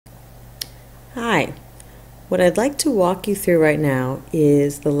Hi. What I'd like to walk you through right now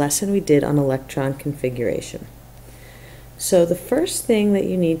is the lesson we did on electron configuration. So the first thing that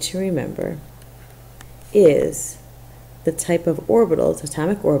you need to remember is the type of orbitals,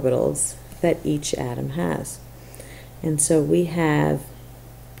 atomic orbitals, that each atom has. And so we have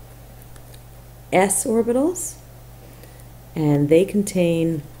s orbitals, and they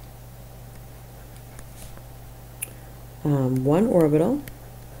contain one orbital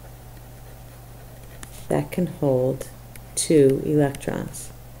that can hold 2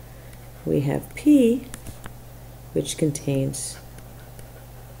 electrons. We have p, which contains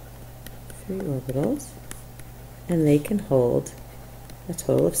 3 orbitals, and they can hold a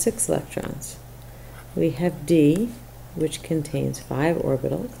total of 6 electrons. We have d, which contains 5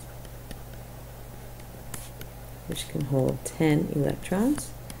 orbitals, which can hold 10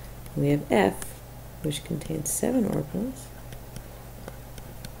 electrons. We have f, which contains 7 orbitals,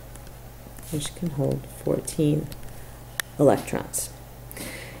 which can hold 14 electrons.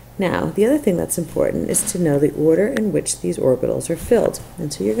 Now, the other thing that's important is to know the order in which these orbitals are filled.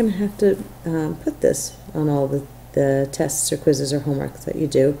 And so you're going to have to put this on all the tests or quizzes or homeworks that you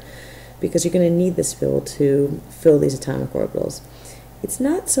do, because you're going to need this field to fill these atomic orbitals. It's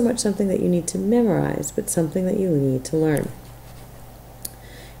not so much something that you need to memorize, but something that you need to learn.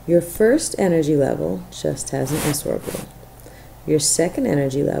 Your first energy level just has an s orbital. Your second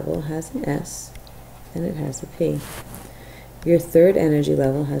energy level has an s, and it has a p. Your third energy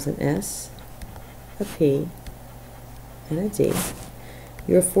level has an s, a p, and a d.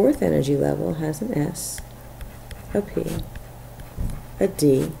 Your fourth energy level has an s, a p, a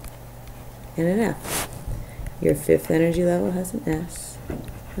d, and an f. Your fifth energy level has an s,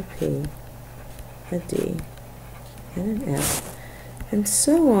 a p, a d, and an f, and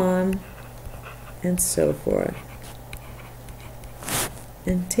so on and so forth.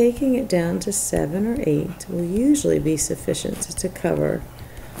 And taking it down to 7 or 8 will usually be sufficient to cover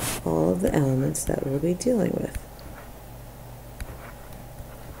all of the elements that we'll be dealing with.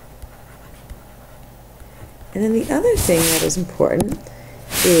 And then the other thing that is important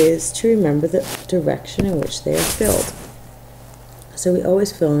is to remember the direction in which they are filled. So we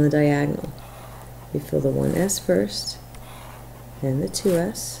always fill in the diagonal. We fill the 1s first, then the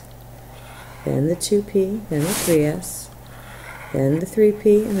 2s, then the 2p, then the 3s, then the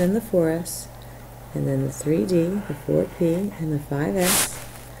 3p, and then the 4s, and then the 3d, the 4p, and the 5s,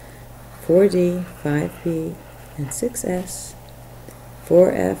 4d, 5p, and 6s,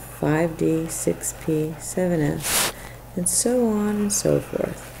 4f, 5d, 6p, 7s, and so on and so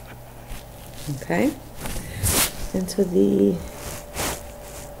forth. Okay? And so the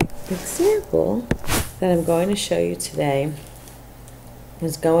example that I'm going to show you today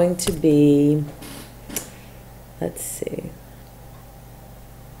is going to be, let's see,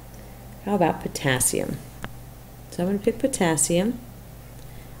 how about potassium? So I'm going to pick potassium.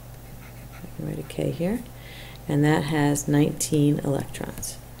 I can write a K here. And that has 19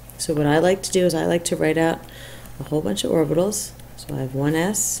 electrons. So what I like to do is I like to write out a whole bunch of orbitals. So I have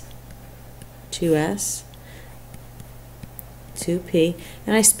 1s, 2s, 2p,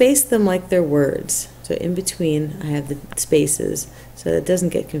 and I space them like they're words. So in between I have the spaces so that it doesn't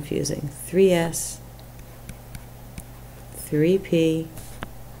get confusing. 3s, 3p,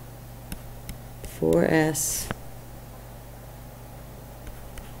 4s,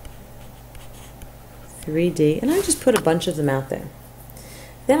 3d, and I just put a bunch of them out there.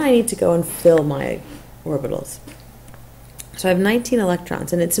 Then I need to go and fill my orbitals. So I have 19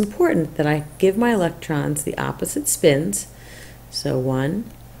 electrons, and it's important that I give my electrons the opposite spins. So 1,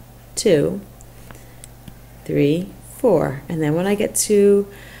 2, 3, 4. And then when I get to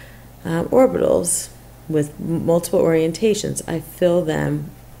orbitals with multiple orientations, I fill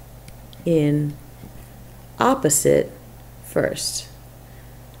them in opposite first.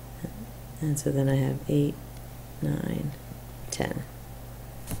 And so then I have 8, 9, 10,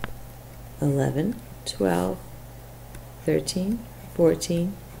 11, 12, 13,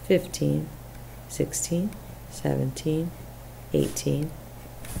 14, 15, 16, 17, 18,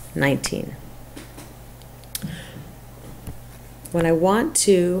 19. When I want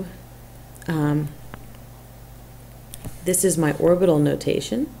to, this is my orbital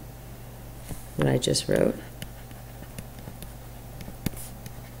notation, what I just wrote.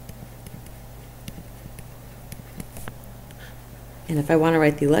 And if I want to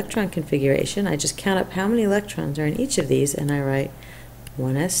write the electron configuration, I just count up how many electrons are in each of these, and I write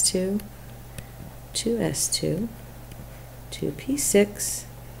 1s2, 2s2, 2p6,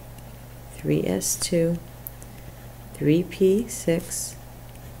 3s2, 3p6,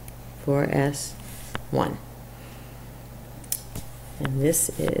 4s1. And this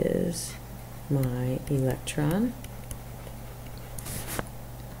is my electron.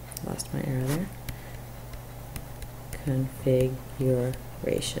 Lost my arrow there.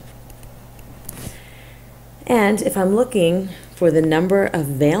 Configuration. And if I'm looking for the number of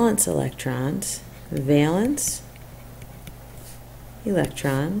valence electrons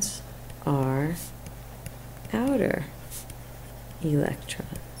are outer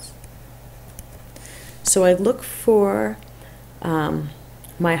electrons. So I look for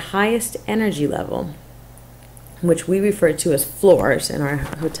my highest energy level, which we refer to as floors in our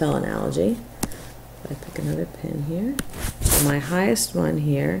hotel analogy. I pick another pin here. So my highest one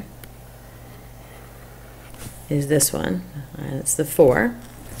here is this one, and it's the 4.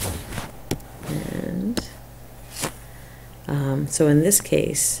 And so in this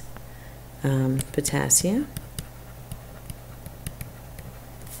case, potassium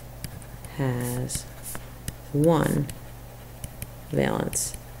has 1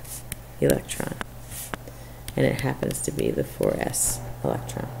 valence electron, and it happens to be the 4s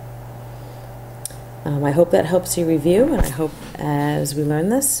electron. I hope that helps you review, and I hope as we learn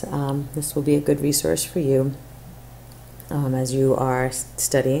this, this will be a good resource for you as you are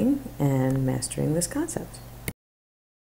studying and mastering this concept.